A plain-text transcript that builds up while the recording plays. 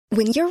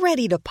When you're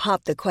ready to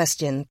pop the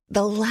question,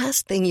 the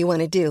last thing you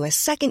want to do is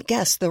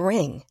second-guess the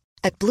ring.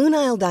 At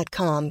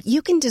BlueNile.com,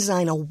 you can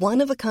design a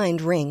one-of-a-kind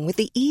ring with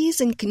the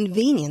ease and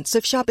convenience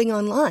of shopping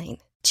online.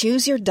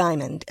 Choose your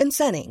diamond and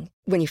setting.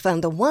 When you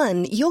find the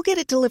one, you'll get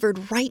it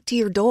delivered right to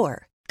your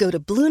door. Go to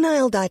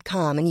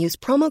BlueNile.com and use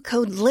promo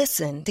code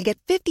LISTEN to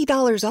get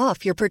 $50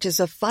 off your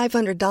purchase of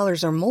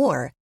 $500 or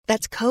more.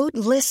 That's code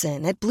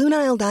LISTEN at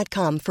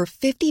BlueNile.com for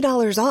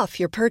 $50 off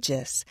your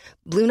purchase.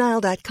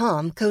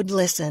 BlueNile.com, code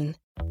LISTEN.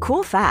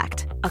 Cool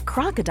fact, a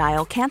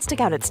crocodile can't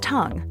stick out its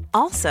tongue.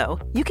 Also,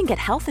 you can get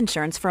health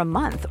insurance for a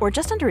month or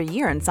just under a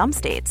year in some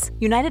states.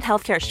 United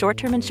Healthcare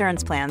short-term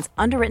insurance plans,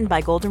 underwritten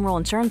by Golden Rule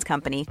Insurance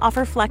Company,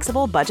 offer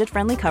flexible,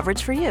 budget-friendly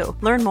coverage for you.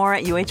 Learn more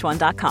at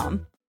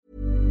uh1.com.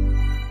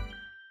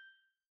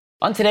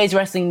 On today's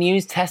wrestling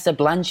news, Tessa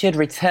Blanchard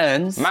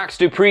returns. Max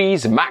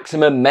Dupree's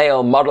maximum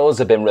male models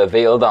have been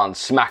revealed on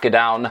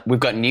SmackDown. We've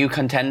got new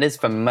contenders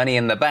for Money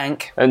in the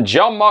Bank. And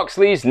Jon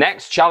Moxley's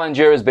next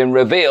challenger has been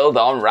revealed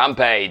on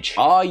Rampage.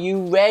 Are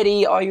you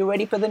ready? Are you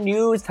ready for the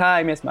news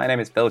time? Yes, my name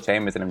is Phil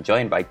Chambers and I'm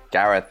joined by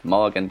Gareth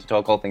Morgan to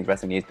talk all things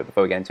wrestling news. But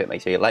before we get into it,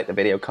 make sure you like the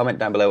video, comment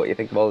down below what you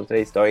think of all of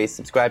today's stories,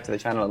 subscribe to the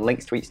channel, and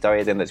links to each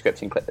story is in the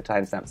description. Click the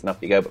timestamps and off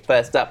you go. But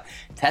first up,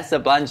 Tessa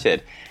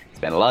Blanchard. It's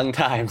been a long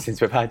time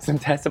since we've had some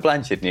Tessa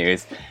Blanchard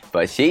news,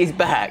 but she's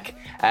back.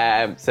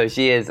 So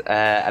she has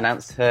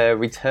announced her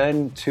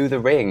return to the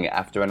ring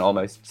after an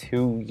almost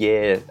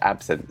 2-year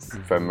absence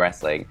from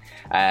wrestling.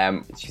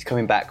 She's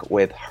coming back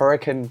with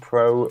Hurricane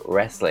Pro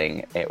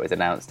Wrestling. It was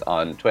announced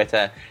on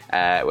Twitter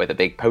with a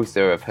big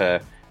poster of her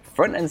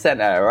front and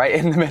center right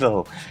in the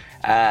middle.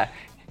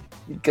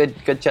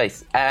 Good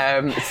choice.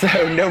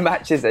 So no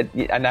matches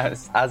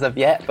announced as of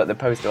yet, but the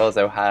poster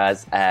also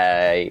has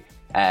a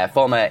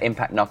former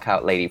Impact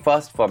Knockout Lady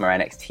Frost, former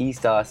NXT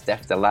star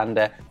Steph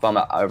DeLanda,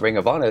 former Ring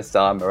of Honor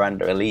star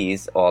Miranda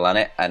Elise, all on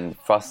it, and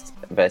Frost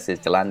versus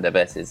DeLanda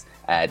versus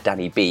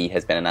Danny B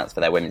has been announced for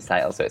their women's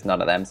title, so it's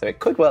none of them, so it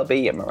could well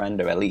be a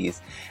Miranda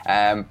Elise.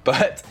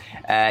 But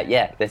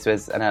this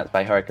was announced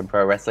by Hurricane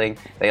Pro Wrestling.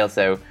 They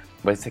also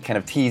was kind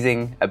of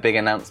teasing a big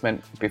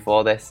announcement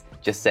before this,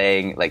 just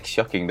saying, like,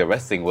 shocking, the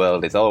wrestling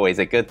world is always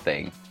a good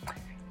thing.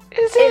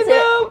 Is it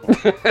though?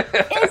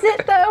 Is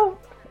it though?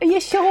 Are you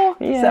sure?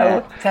 Yeah.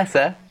 So,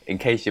 Tessa, in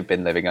case you've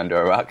been living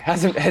under a rock,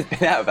 has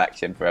been out of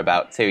action for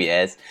about 2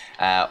 years,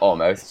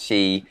 almost.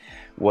 She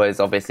was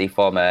obviously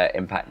former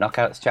Impact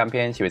Knockouts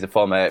champion. She was a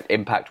former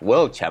Impact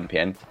World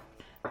champion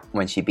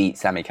when she beat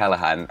Sami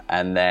Callihan,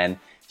 and then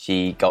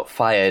she got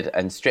fired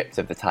and stripped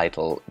of the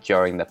title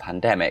during the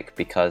pandemic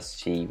because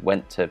she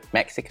went to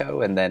Mexico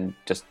and then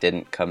just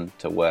didn't come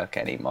to work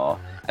anymore.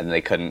 And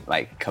they couldn't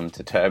come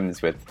to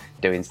terms with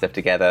doing stuff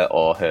together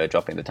or her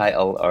dropping the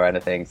title or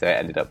anything. So it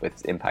ended up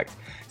with Impact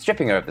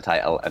stripping her of the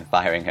title and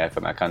firing her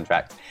from her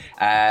contract.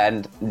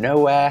 And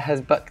nowhere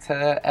has booked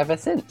her ever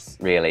since,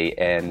 really,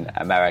 in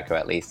America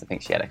at least. I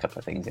think she had a couple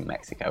of things in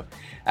Mexico.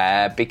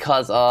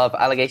 Because of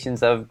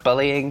allegations of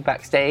bullying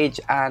backstage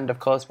and, of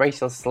course,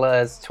 racial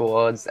slurs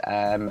towards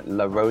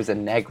La Rosa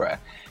Negra.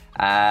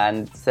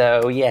 And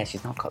so, yeah,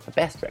 she's not got the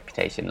best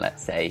reputation,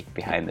 let's say,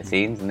 behind the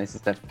scenes. And this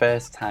is the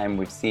first time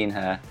we've seen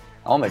her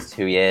almost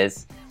 2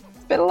 years.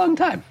 It's been a long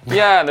time.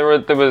 Yeah, there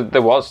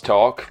was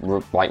talk,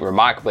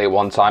 remarkably at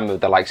one time,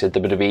 with the likes of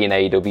WWE and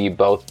AEW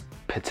both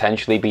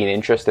potentially being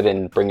interested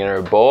in bringing her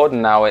aboard,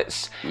 and now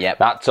it's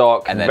that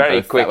talk, and then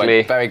very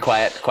quickly, very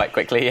quiet, quite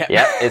quickly.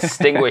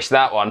 Extinguished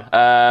that one.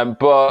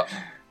 But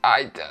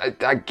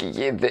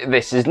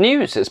this is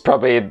news. It's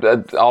probably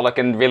all I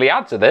can really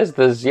add to this.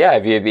 If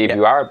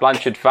you are a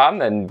Blanchard fan,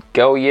 then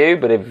go you.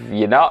 But if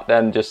you're not,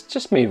 then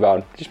just move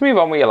on. Just move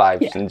on with your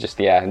lives, and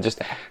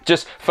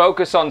just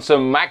focus on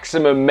some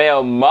maximum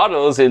male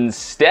models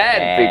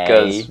instead.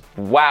 Because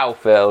wow,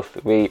 Phil,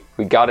 we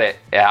got it.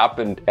 It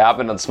happened. It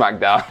happened on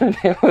SmackDown, and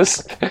it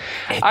was.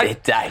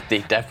 It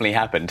definitely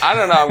happened. I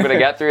don't know how I'm going to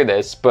get through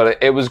this,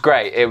 but it was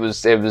great. It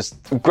was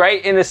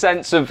great in the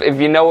sense of if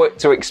you know what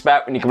to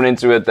expect when you're coming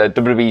into the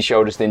WWE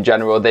show just in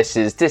general. This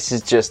is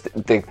just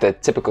the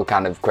typical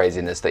kind of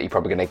craziness that you're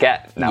probably going to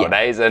get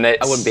nowadays, and I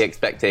wouldn't be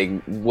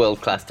expecting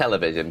world-class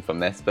television from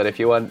this, but if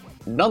you want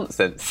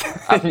nonsense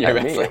in your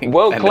wrestling,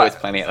 then there's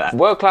plenty of that.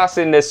 World-class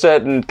in a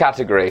certain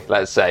category,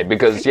 let's say,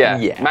 because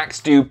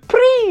Max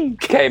Dupree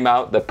came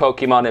out, the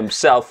Pokemon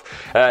himself.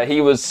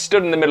 He was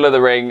stood in the middle of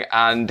the ring,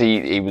 and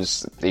he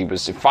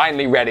was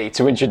finally ready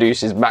to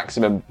introduce his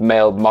maximum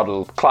male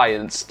model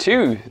clients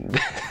to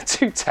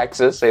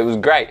Texas. It was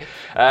great.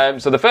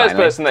 So the first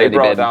person that he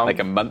brought down, like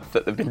a month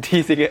that they've been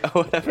teasing it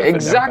or whatever.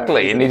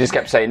 Exactly, and he just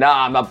kept saying,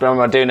 "Nah, I'm not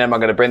doing it. I'm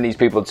going to bring these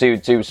people to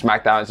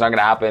SmackDown. It's not going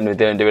to happen. We're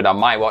doing it on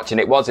my watch." And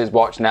it was his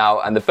watch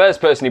now. And the first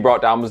person he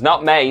brought down was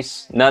not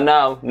Mace. No,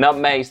 not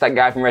Mace. That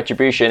guy from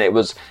Retribution. It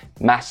was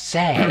Massey.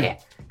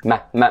 Mace.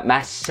 Not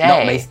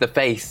Mace the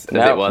Face,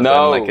 as it was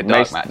on like a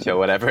dark match or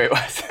whatever it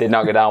was. Did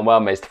not go down well,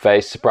 Mace the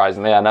Face,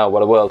 surprisingly. I know,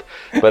 what a world.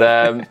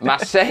 But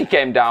Mace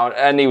came down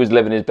and he was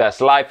living his best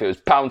life. He was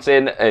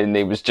pouncing and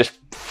he was just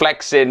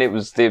flexing. It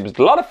was a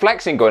lot of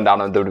flexing going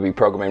down on WWE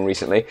programming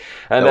recently.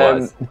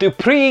 And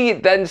Dupree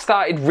then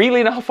started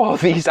reeling off all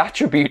these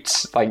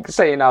attributes, like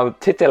saying how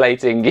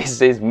titillating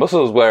his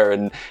muscles were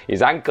and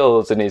his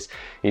ankles and his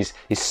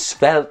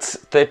svelte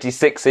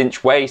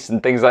 36-inch waist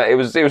and things like that.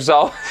 It was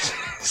all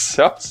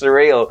so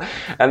surreal.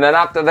 And then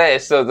after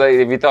this, so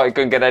if you thought it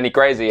couldn't get any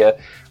crazier,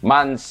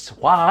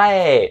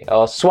 Mansoor,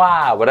 or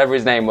Swar, whatever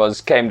his name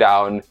was, came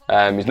down.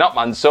 He's not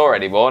Mansoor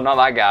anymore, not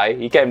that guy.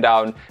 He came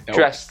down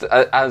dressed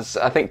as,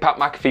 I think Pat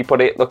McAfee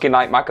put it, looking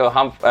like not Michael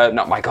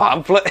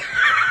Hamflett.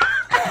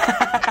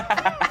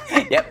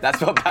 Yep, that's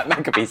what Pat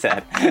McAfee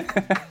said.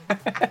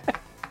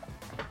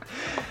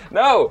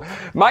 No,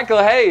 Michael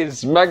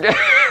Hayes, looking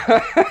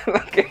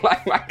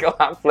like Michael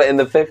Hamflett in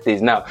the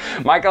 50s. No,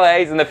 Michael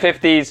Hayes in the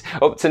 50s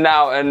up to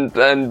now, and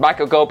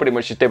Michael Cole pretty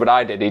much just did what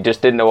I did. He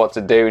just didn't know what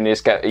to do, and he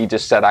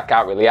just said, I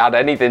can't really add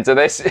anything to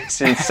this.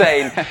 It's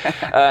insane.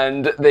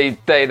 And they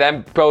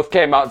then both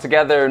came out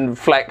together and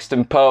flexed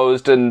and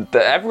posed, and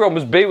everyone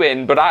was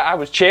booing, but I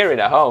was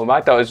cheering at home.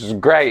 I thought this was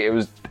great. It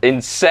was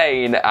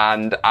insane,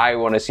 and I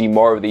want to see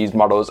more of these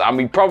models, and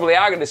we probably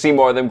are going to see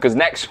more of them, because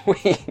next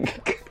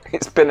week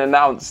it's been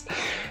announced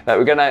that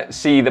we're going to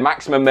see the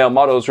Maximum Male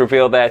models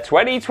reveal their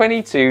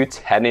 2022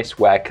 tennis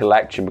wear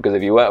collection, because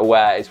if you weren't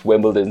aware, it's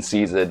Wimbledon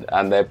season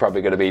and they're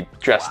probably going to be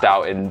dressed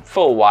out in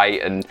full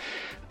white, and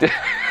this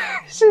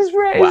is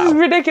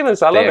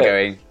ridiculous. I love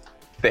it.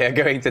 They are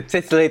going to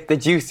titillate the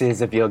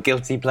juices of your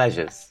guilty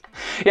pleasures.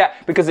 Yeah,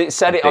 because it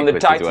said it on the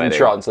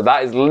Titantron, so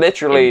that is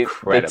literally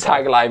the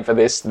tagline for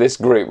this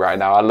group right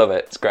now. I love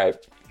it. It's great.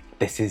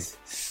 This is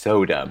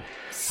so dumb.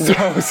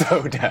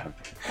 So dumb.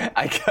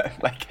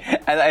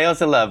 I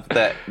also love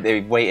that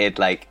they waited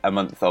like a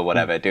month or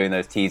whatever doing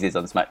those teases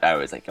on SmackDown. It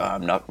was like,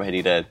 I'm not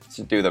ready to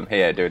do them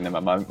here, doing them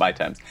on my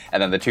terms.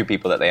 And then the two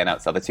people that they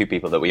announced are the two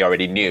people that we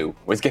already knew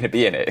was going to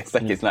be in it. It's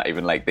like, it's not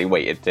even like they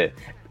waited to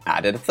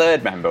add a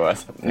third member or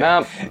something.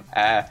 No.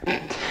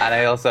 And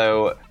I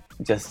also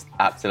just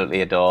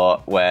absolutely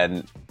adore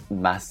when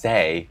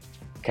Massey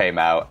came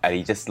out and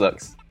he just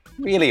looks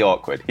really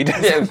awkward. He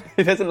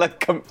doesn't look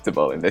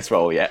comfortable in this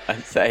role yet,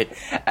 I'd say.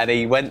 And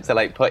he went to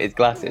like put his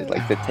glasses,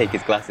 like to take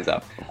his glasses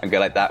off and go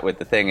like that with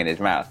the thing in his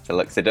mouth to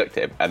look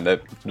seductive. And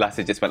the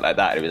glasses just went like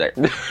that, and he was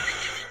like,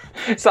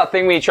 it's that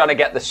thing where you're trying to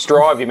get the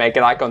straw if you're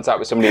making eye contact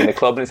with somebody in the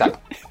club, and it's like,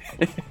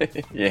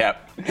 yeah.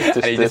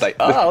 And he's just like,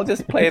 I'll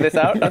just play this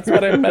out. That's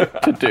what I'm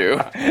meant to do.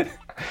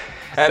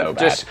 So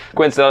just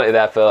coincidentally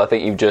there, Phil, I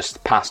think you've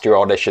just passed your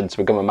audition to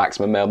become a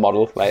Maximum Male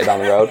model later down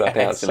the road. I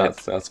think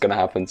that's going to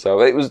happen. So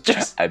it was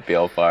just... I'd be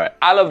all for it.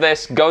 I love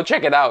this. Go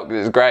check it out.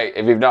 It's great.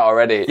 If you've not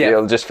already,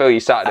 it'll just fill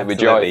your Saturday with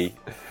joy.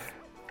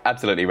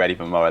 Absolutely ready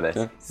for more of this.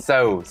 Yeah.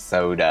 So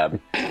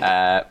dumb.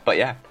 But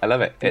yeah, I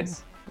love it.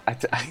 It's...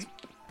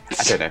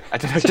 I don't know.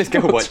 Just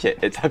go watch it.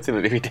 It's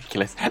absolutely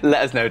ridiculous.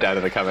 Let us know down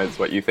in the comments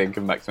what you think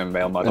of Maximum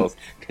Male models,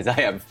 because I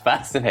am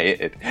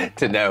fascinated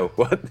to know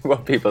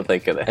what people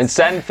think of this. And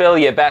send Phil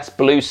your best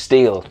blue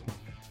steel.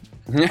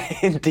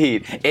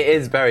 Indeed. It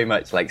is very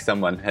much like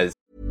someone has...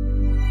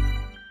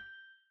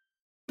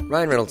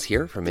 Ryan Reynolds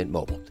here from Mint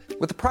Mobile.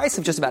 With the price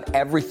of just about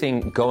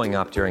everything going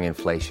up during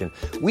inflation,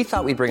 we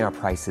thought we'd bring our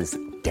prices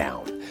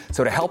down.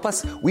 So to help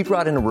us, we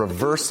brought in a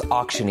reverse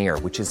auctioneer,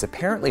 which is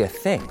apparently a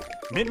thing.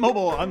 Mint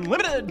Mobile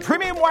Unlimited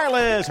Premium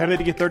Wireless. How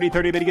to get 30,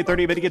 30, bit to get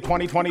 30, bit to get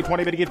 20, 20,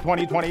 20, bit to get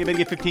 20, 20, bit to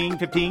get 15,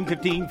 15,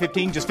 15,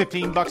 15, just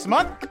 $15 a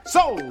month?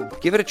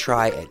 Sold! Give it a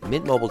try at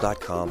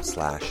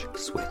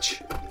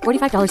mintmobile.com/switch.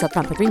 $45 up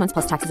front for 3 months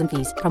plus taxes and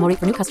fees. Promo rate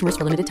for new customers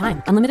for limited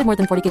time. Unlimited more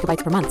than 40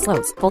 gigabytes per month.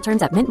 Slows full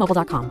terms at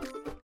mintmobile.com.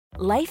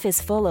 Life is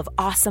full of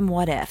awesome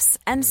what-ifs,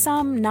 and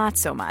some not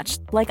so much,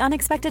 like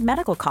unexpected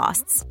medical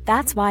costs.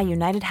 That's why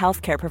United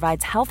Healthcare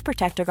provides Health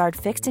Protector Guard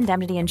fixed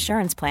indemnity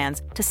insurance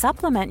plans to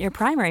supplement your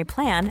primary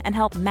plan and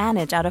help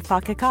manage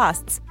out-of-pocket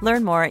costs.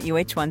 Learn more at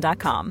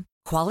uh1.com.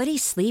 Quality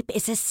sleep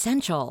is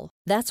essential.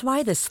 That's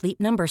why the Sleep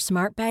Number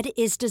Smart Bed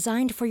is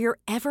designed for your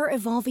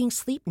ever-evolving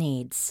sleep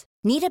needs.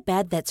 Need a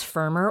bed that's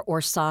firmer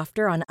or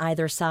softer on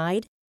either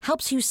side?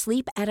 Helps you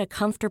sleep at a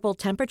comfortable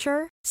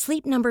temperature?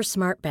 Sleep Number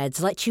Smart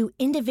Beds let you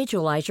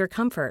individualize your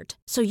comfort,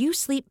 so you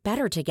sleep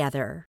better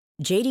together.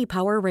 J.D.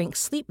 Power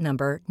ranks Sleep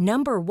Number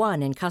number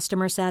 1 in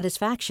customer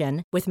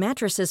satisfaction with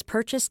mattresses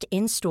purchased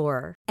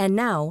in-store. And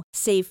now,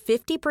 save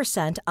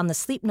 50% on the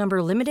Sleep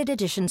Number Limited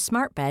Edition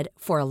Smart Bed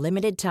for a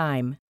limited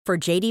time. For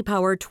J.D.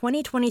 Power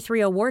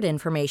 2023 award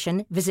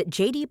information, visit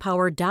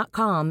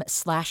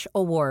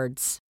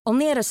jdpower.com/awards.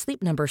 Only at a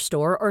Sleep Number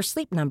store or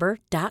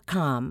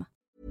sleepnumber.com.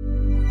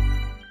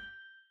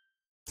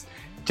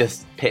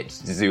 Just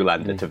pitched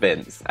Zoolander to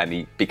Vince,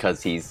 and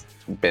because he's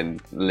been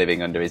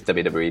living under his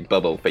WWE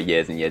bubble for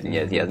years and years and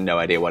years, he has no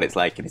idea what it's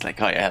like, and he's like,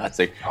 oh yeah,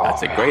 that's a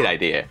great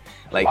idea.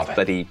 Like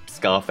bloody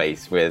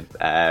Scarface with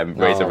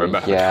Razor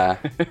Ramon. Yeah.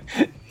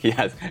 He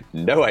has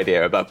no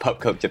idea about pop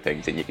culture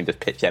things, and you can just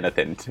pitch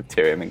anything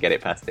to him and get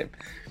it past him.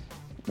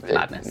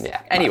 Madness.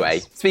 Yeah, anyway,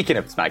 speaking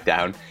of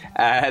SmackDown,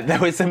 there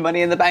was some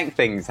Money in the Bank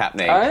things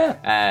happening. Oh,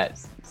 yeah.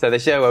 So the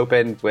show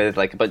opened with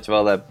like a bunch of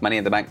all the Money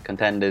in the Bank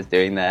contenders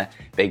doing their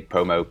big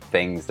promo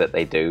things that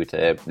they do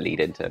to lead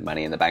into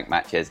Money in the Bank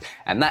matches.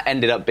 And that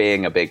ended up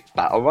being a big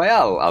battle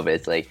royale,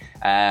 obviously.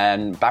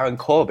 And Baron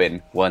Corbin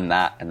won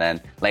that. And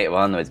then later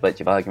on, there was a bunch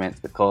of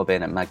arguments with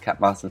Corbin and Madcap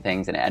Moss and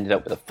things. And it ended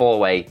up with a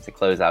 4-way to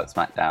close out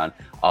SmackDown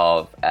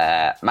of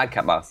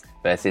Madcap Moss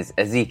versus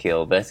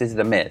Ezekiel versus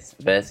The Miz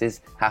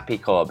versus Happy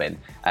Corbin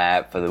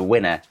for the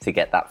winner to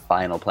get that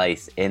final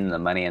place in the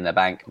Money in the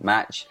Bank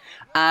match.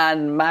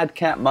 And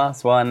Madcap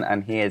Moss won,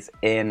 and he is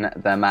in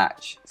the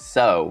match.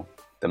 So,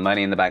 the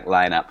Money in the Bank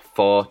lineup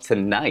for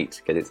tonight,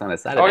 because it's on a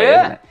Saturday,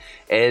 isn't it,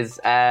 is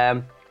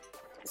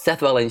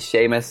Seth Rollins,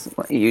 Sheamus.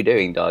 What are you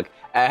doing, dog?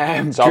 Drew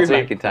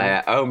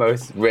McIntyre,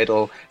 Omos,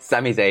 Riddle,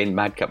 Sami Zayn,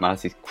 Madcap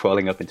Moss. He's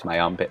crawling up into my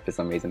armpit for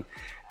some reason.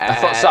 I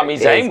thought Sami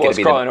Zayn was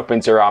crawling up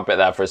into her armpit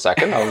there for a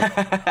second.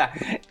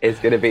 It's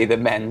going to be the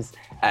men's,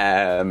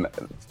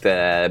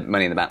 the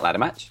Money in the Bank ladder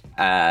match.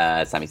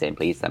 Sami Zayn,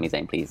 please. Sami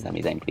Zayn, please.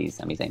 Sami Zayn, please.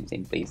 Sami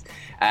Zayn, please.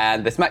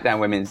 And the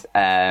SmackDown Women's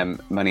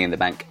Money in the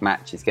Bank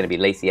match is going to be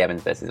Lacey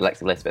Evans versus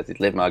Alexa Bliss versus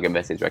Liv Morgan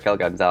versus Raquel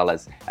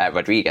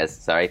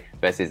Rodriguez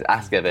versus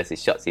Asuka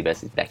versus Shotzi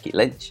versus Becky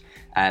Lynch.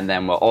 And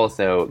then we're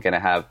also going to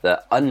have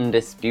the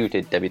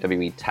undisputed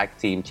WWE Tag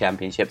Team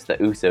Championships, the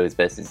Usos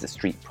versus the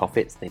Street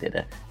Profits. They did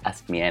a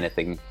Ask Me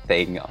Anything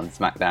thing on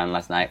SmackDown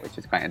last night, which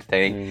was quite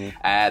entertaining.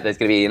 There's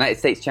going to be a United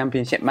States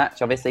Championship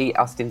match, obviously,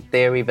 Austin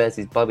Theory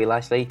versus Bobby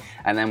Lashley.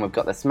 And then we've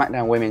got the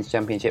SmackDown Women's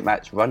Championship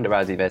match, Ronda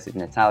Rousey versus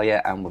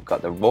Natalya. And we've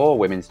got the Raw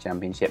Women's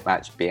Championship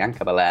match,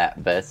 Bianca Belair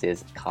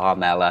versus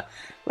Carmella.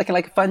 Looking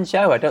like a fun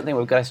show. I don't think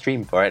we've got a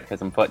stream for it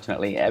because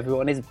unfortunately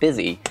everyone is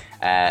busy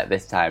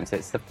this time. So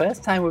it's the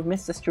first time we've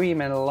missed a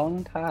stream in a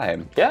long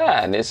time.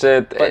 Yeah, and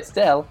but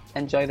still,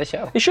 enjoy the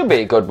show. It should be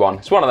a good one.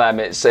 It's one of them.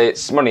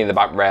 It's Money in the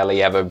Bank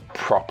rarely ever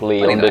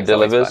properly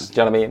under-delivers.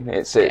 Do you know what I mean?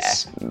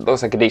 It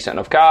looks like a decent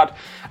enough card.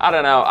 I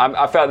don't know.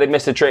 I felt they'd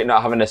missed a trick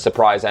not having a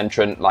surprise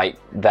entrant like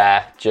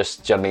there.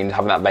 Just, do you know what I mean?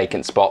 Having that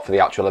vacant spot for the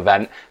actual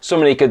event.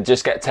 Somebody could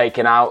just get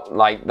taken out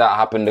like that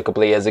happened a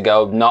couple of years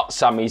ago. Not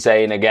Sami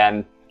Zayn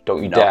again.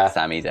 Don't you dare.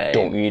 Sami Zayn.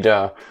 Don't you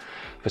dare.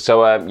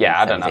 So, I don't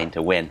know. Sami Zayn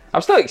to win.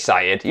 I'm still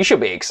excited. You should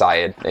be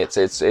excited.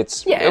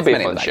 It'll be a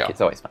fun show. It's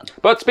always fun.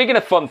 But speaking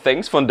of fun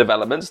things, fun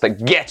developments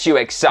that get you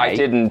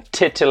excited and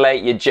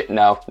titillate your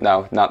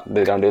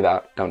they don't do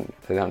that.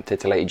 They don't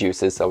titillate your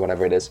juices or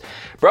whatever it is.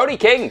 Brody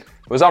King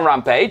was on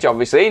Rampage,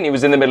 obviously, and he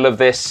was in the middle of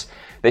this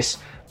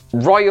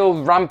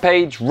Royal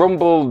Rampage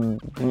Rumble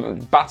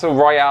Battle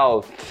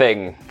Royale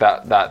thing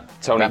that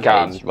Tony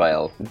Khan...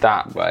 Royal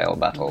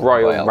Battle.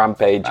 Royal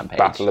Rampage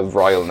Battle of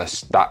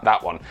Royalness.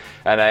 That one.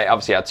 And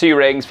obviously had 2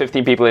 rings,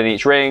 15 people in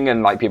each ring,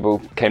 and like people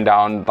came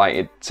down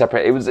like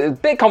separate. It was a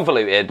bit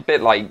convoluted, a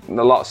bit like a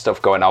lot of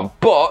stuff going on.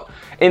 But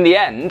in the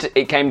end,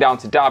 it came down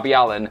to Darby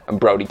Allin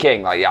and Brody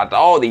King. Like you had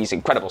all these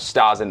incredible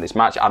stars in this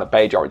match. Adam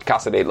Page, Orange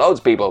Cassidy,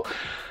 loads of people.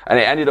 And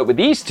it ended up with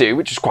these two,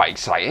 which is quite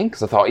exciting,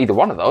 because I thought either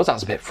one of those,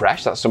 that's a bit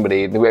fresh. That's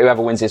somebody,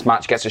 whoever wins this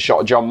match gets a shot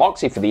at Jon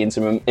Moxley for the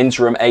interim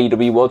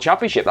AEW World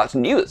Championship. That's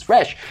new, that's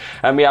fresh.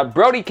 And we had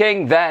Brody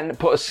King then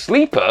put a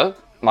sleeper,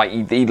 like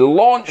he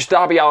launched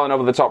Darby Allin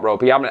over the top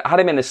rope. He had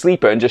him in a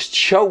sleeper and just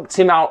choked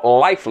him out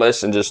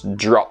lifeless and just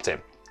dropped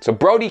him. So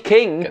Brody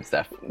King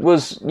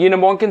was your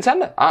number one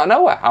contender out of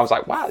nowhere. I was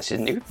like, wow, this is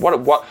new. What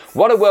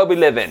a world we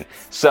live in.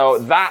 So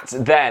that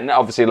then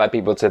obviously led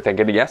people to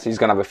thinking, yes, he's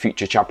going to have a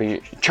future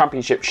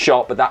championship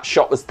shot. But that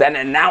shot was then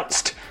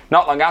announced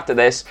not long after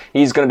this.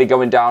 He's going to be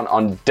going down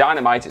on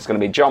Dynamite. It's going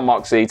to be Jon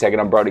Moxley taking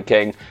on Brody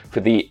King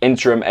for the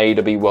interim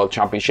AEW World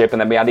Championship. And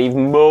then we had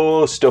even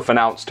more stuff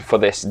announced for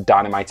this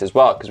Dynamite as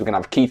well, because we're going to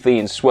have Keith Lee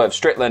and Swerve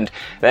Strickland.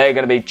 They're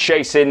going to be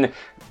chasing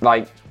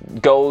like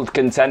gold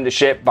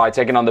contendership by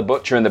taking on the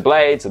Butcher and the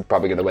Blade. So they're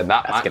probably going to win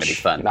that match. That's going to be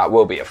fun. That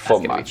will be a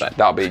fun match.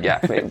 That'll be,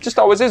 yeah. It just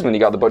always is when you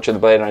got the Butcher and the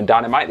Blade on a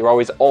Dynamite. They're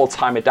always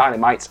all-timer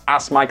Dynamites.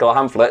 Ask Michael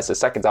Hamflett. It's the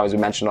second time as we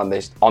mentioned on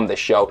this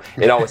show.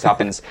 It always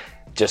happens.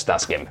 Just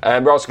ask him.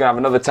 We're also going to have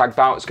another tag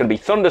bout. It's going to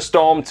be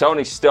Thunderstorm,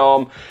 Tony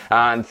Storm,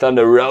 and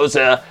Thunder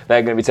Rosa.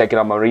 They're going to be taking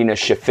on Marina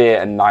Shafir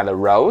and Nyla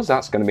Rose.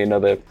 That's going to be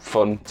another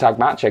fun tag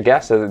match, I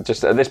guess.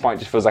 Just at this point,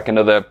 it just feels like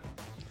another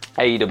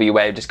AEW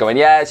way of just going,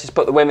 yeah, let's just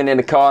put the women in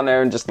the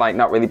corner and just like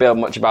not really build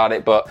much about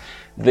it. But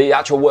the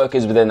actual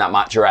workers within that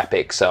match are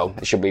epic, so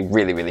it should be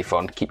really, really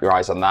fun. Keep your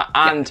eyes on that.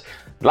 And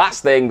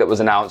last thing that was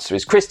announced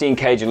was Christine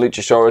Cage and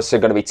Luchasaurus are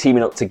going to be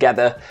teaming up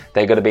together.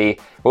 They're going to be,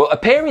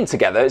 appearing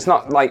together. It's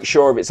not like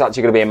sure if it's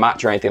actually going to be a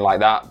match or anything like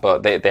that,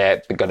 but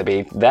they're going to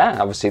be there.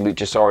 Obviously,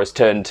 Luchasaurus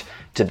turned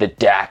to the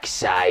dark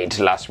side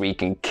last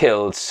week and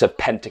killed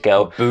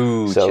Serpentico.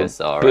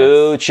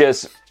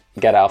 Luchasaurus.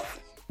 Get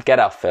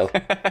off, Phil.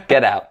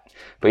 Get out.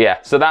 But yeah,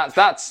 so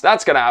that's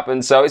going to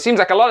happen. So it seems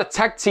like a lot of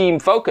tag team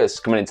focus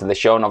coming into the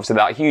show, and obviously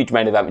that huge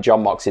main event with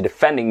Jon Moxley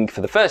defending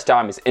for the first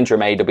time his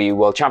interim AEW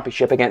World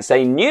Championship against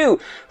a new,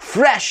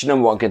 fresh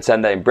number one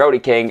contender in Brody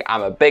King.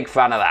 I'm a big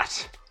fan of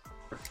that.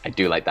 I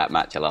do like that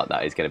match a lot.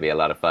 That is going to be a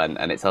lot of fun.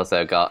 And it's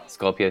also got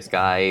Scorpio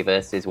Sky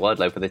versus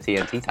Wardlow for the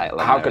TNT title.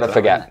 How could I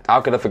forget?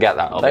 How could I forget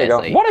that? Obviously.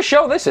 There you go. What a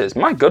show this is.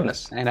 My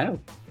goodness. I know.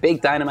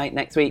 Big Dynamite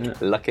next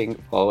week. Looking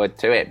forward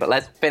to it. But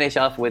let's finish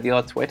off with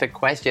your Twitter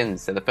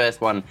questions. So the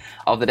first one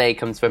of the day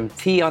comes from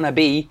T on a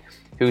B,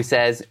 who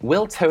says,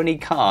 will Tony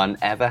Khan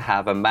ever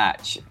have a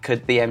match?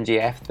 Could the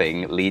MJF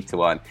thing lead to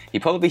one? He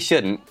probably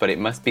shouldn't, but it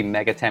must be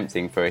mega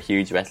tempting for a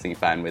huge wrestling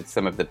fan with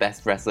some of the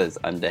best wrestlers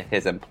under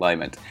his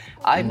employment.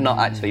 I've not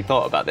actually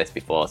thought about this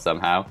before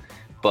somehow,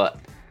 but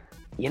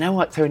you know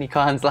what Tony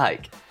Khan's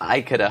like?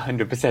 I could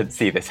 100%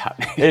 see this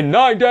happening. In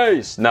 9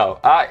 days! No,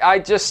 I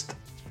just...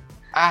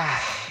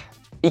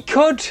 he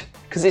could...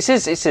 Because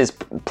it's his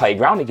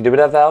playground, he can do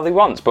whatever the hell he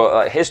wants.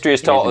 But history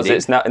has taught us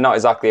it's not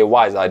exactly a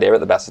wise idea at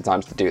the best of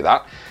times to do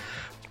that.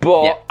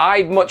 But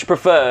I'd much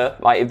prefer,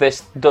 like, if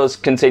this does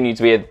continue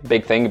to be a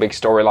big thing, a big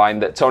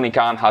storyline, that Tony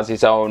Khan has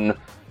his own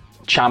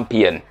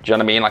champion. Do you know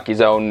what I mean? Like his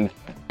own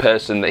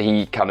person that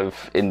he kind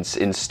of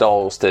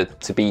installs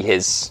to be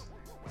his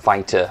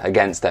fighter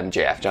against MJF. Do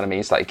you know what I mean?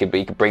 It's like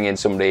he could bring in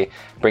somebody,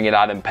 bring in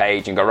Adam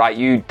Page and go, right,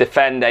 you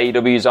defend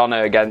AEW's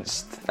honor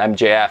against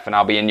MJF and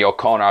I'll be in your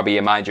corner, I'll be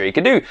your manager. He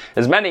could do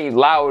as many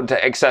loud,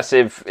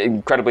 excessive,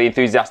 incredibly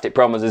enthusiastic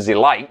promos as he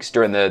likes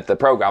during the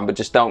program, but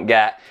just don't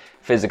get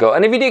physical.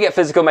 And if you do get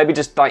physical, maybe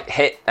just like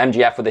hit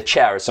MJF with a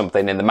chair or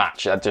something in the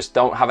match. I just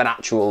don't have an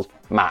actual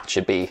match,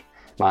 would be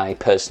my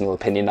personal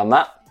opinion on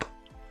that.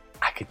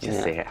 I could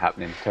just see it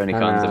happening. Tony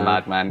Khan's a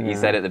madman. He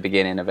said at the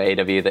beginning of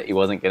AEW that he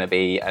wasn't going to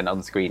be an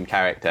on-screen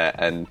character,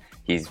 and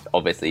he's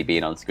obviously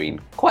been on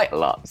screen quite a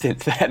lot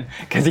since then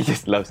because he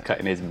just loves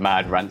cutting his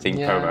mad ranting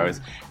promos,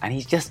 and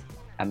he's just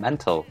a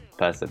mental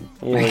person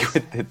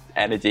with the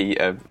energy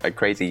of a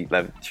crazy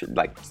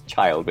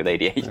child with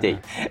ADHD.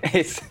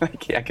 It's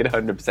like I could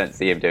 100%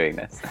 see him doing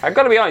this. I've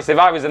got to be honest, if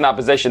I was in that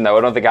position though,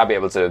 I don't think I'd be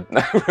able to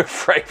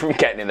refrain from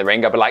getting in the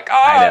ring. I'd be like,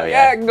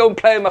 I can go and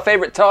play with my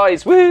favourite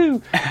toys,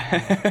 woo!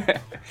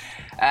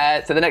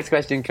 So the next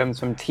question comes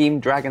from Team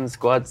Dragon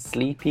Squad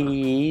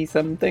Sleepy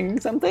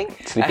something.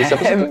 Sleepy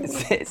something.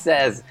 It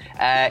says,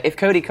 if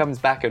Cody comes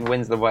back and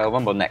wins the Royal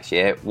Rumble next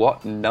year,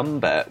 what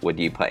number would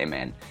you put him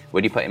in?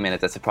 Would you put him in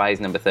as a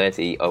surprise number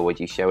 30, or would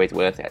you show his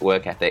work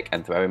ethic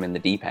and throw him in the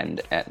deep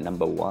end at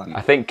number 1?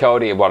 I think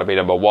Cody would want to be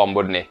number 1,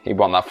 wouldn't he? He'd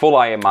want that full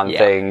Iron Man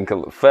thing,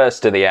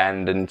 first to the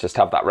end, and just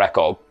have that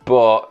record.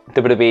 But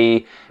they would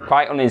be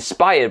quite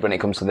uninspired when it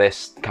comes to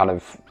this kind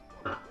of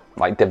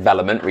like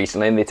development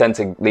recently, and they tend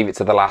to leave it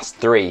to the last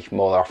 3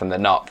 more often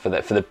than not for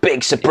the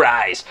big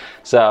surprise.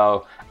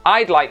 So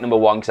I'd like number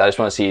 1 because I just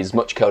want to see as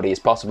much Cody as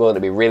possible.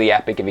 It'd be really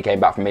epic if he came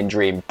back from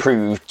injury and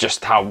proved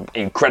just how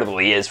incredible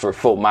he is for a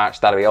full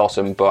match. That'd be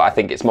awesome. But I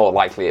think it's more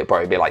likely it'd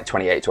probably be like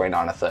 28,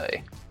 29 or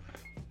 30.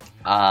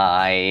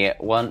 I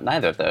want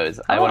neither of those.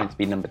 I want it to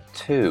be number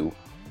 2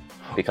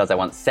 because I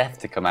want Seth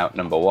to come out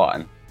number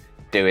 1,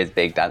 do his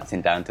big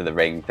dancing down to the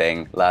ring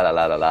thing, la la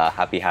la la la,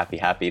 happy, happy,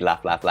 happy,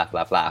 laugh, laugh, laugh,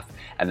 laugh, laugh.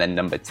 And then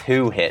number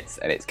 2 hits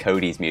and it's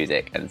Cody's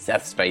music and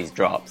Seth's face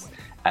drops.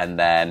 And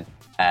then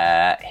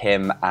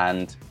him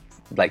and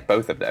like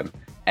both of them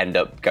end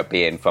up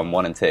being from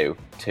 1 and 2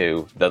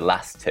 to the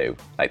last 2.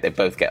 Like they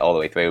both get all the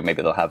way through.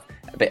 Maybe they'll have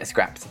a bit of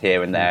scraps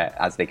here and there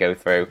as they go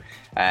through.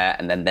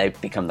 And then they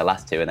become the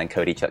last 2 and then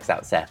Cody chucks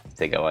out Seth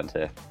to go on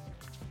to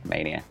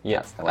Mania. Yeah,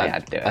 that's the way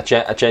I'd do it.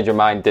 I changed your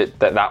mind.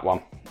 That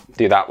one.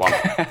 Do that one.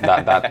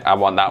 that I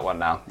want that one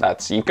now.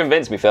 You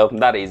convinced me, Phil.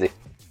 That easy.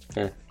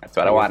 Yeah. That's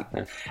what I want.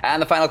 Yeah.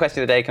 And the final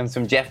question of the day comes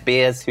from Jeff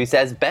Beers, who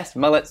says, best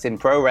mullets in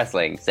pro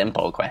wrestling?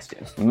 Simple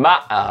question.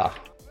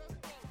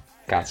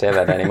 Can't say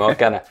that anymore,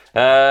 can I?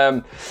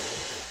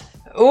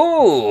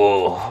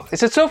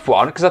 It's a tough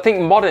one, because I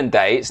think modern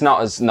day, it's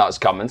not as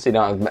common, so you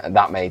don't have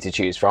that many to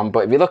choose from.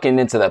 But if you're looking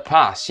into the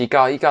past, you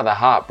got the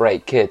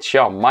Heartbreak Kid,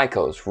 Shawn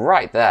Michaels,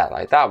 right there.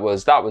 Like that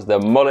was the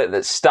mullet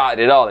that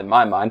started it all in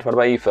my mind. What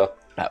about you, Phil?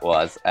 That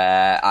was.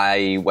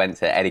 I went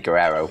to Eddie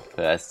Guerrero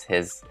first.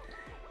 His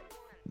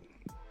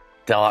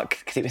dark,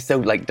 because it was so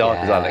like dark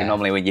as well. Like,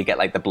 normally when you get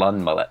like the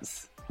blonde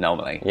mullets, I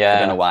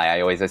don't know why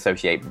I always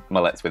associate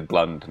mullets with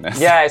blondness.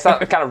 Yeah, it's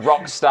that kind of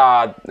rock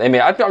star. I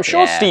mean, I'm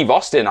sure Steve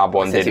Austin had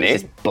one, didn't he? It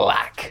was just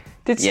black.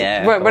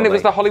 When it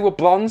was the Hollywood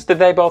Blondes, did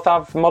they both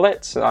have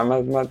mullets? I'm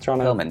trying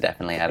to. Pillman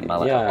definitely had a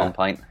mullet at one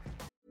point.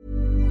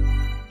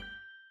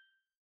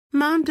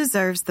 Mom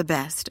deserves the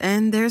best,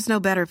 and there's no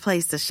better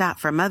place to shop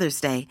for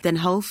Mother's Day than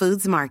Whole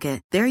Foods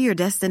Market. They're your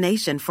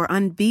destination for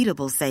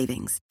unbeatable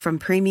savings, from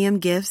premium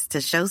gifts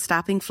to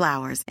show-stopping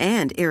flowers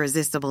and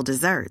irresistible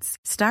desserts.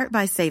 Start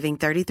by saving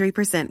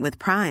 33% with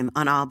Prime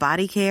on all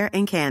body care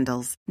and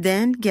candles.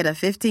 Then get a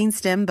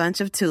 15-stem bunch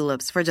of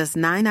tulips for just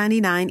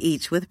 $9.99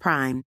 each with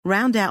Prime.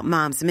 Round out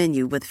Mom's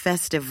menu with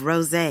festive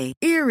rosé,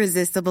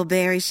 irresistible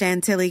berry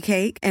chantilly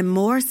cake, and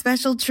more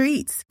special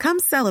treats. Come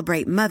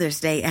celebrate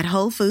Mother's Day at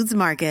Whole Foods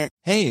Market.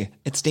 Hey,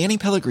 it's Danny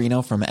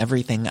Pellegrino from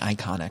Everything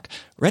Iconic.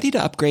 Ready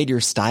to upgrade your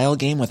style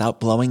game without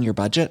blowing your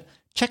budget?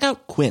 Check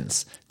out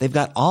Quince. They've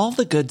got all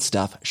the good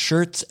stuff,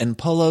 shirts and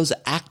polos,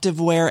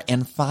 activewear,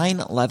 and fine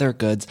leather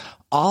goods,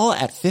 all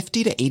at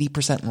 50 to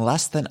 80%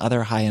 less than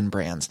other high-end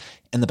brands.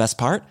 And the best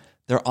part?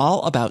 They're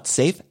all about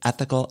safe,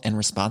 ethical, and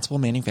responsible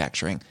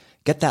manufacturing.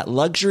 Get that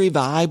luxury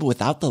vibe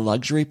without the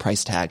luxury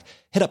price tag.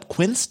 Hit up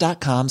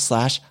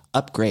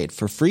quince.com/upgrade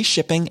for free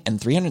shipping and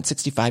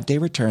 365-day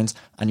returns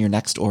on your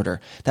next order.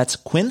 That's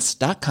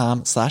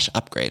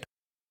quince.com/upgrade.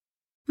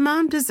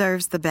 Mom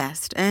deserves the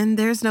best, and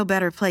there's no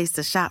better place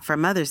to shop for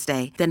Mother's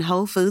Day than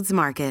Whole Foods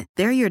Market.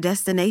 They're your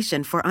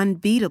destination for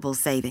unbeatable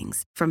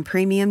savings, from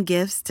premium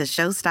gifts to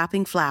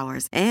show-stopping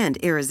flowers and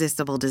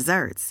irresistible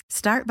desserts.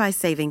 Start by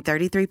saving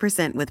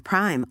 33% with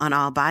Prime on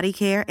all body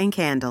care and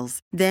candles.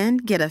 Then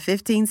get a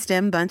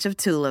 15-stem bunch of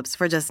tulips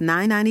for just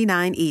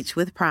 $9.99 each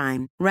with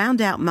Prime.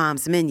 Round out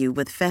Mom's menu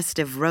with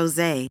festive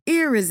rosé,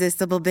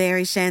 irresistible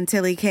berry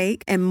chantilly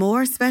cake, and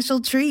more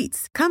special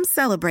treats. Come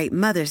celebrate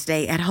Mother's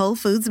Day at Whole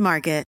Foods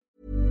Market.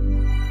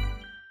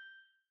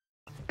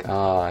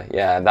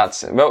 Yeah,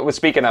 that's. Well, we're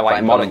speaking of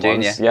like modern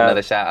ones. Yeah,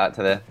 another shout out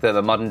to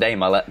the modern day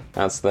mullet.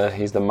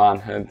 He's the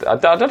man. I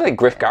don't think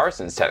Griff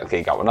Garrison's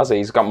technically got one, has he?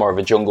 He's got more of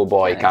a Jungle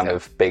Boy kind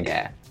of big,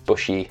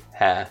 bushy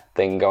hair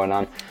thing going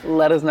on.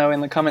 Let us know in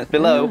the comments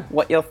below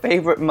what your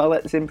favourite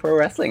mullets in pro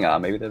wrestling are.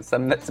 Maybe there's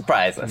some that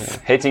surprise us.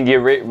 Hitting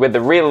you with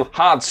the real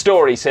hard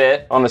stories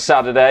here on a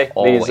Saturday.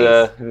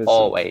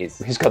 Always.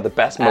 He's got the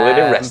best mullet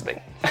in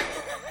wrestling.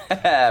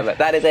 But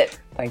that is it.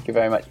 Thank you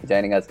very much for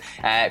joining us.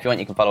 If you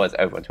want, you can follow us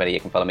over on Twitter. You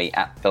can follow me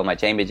at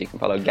PhilMyChambers. You can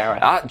follow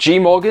Gareth at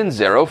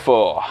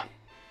GMorgan04.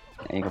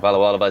 And you can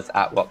follow all of us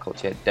at What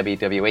Culture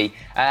WWE.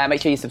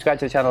 Make sure you subscribe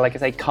to the channel. Like I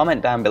say,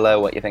 comment down below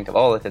what you think of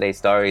all of today's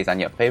stories and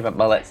your favourite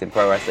mullets in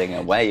pro wrestling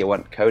and where you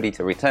want Cody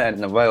to return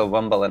in the Royal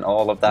Rumble and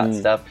all of that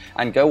stuff.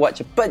 And go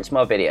watch a bunch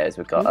more videos.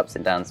 We've got ups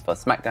and downs for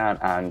SmackDown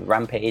and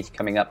Rampage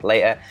coming up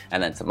later.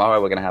 And then tomorrow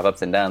we're going to have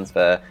ups and downs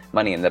for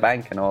Money in the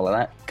Bank and all of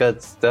that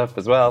good stuff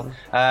as well.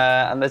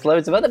 And there's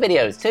loads of other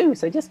videos too.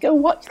 So just go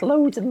watch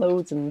loads and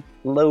loads and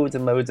loads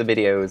and loads of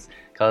videos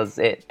because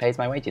it pays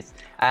my wages.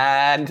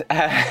 And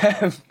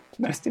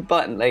most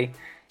importantly,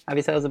 have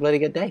yourselves a bloody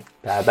good day.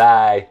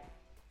 Bye-bye.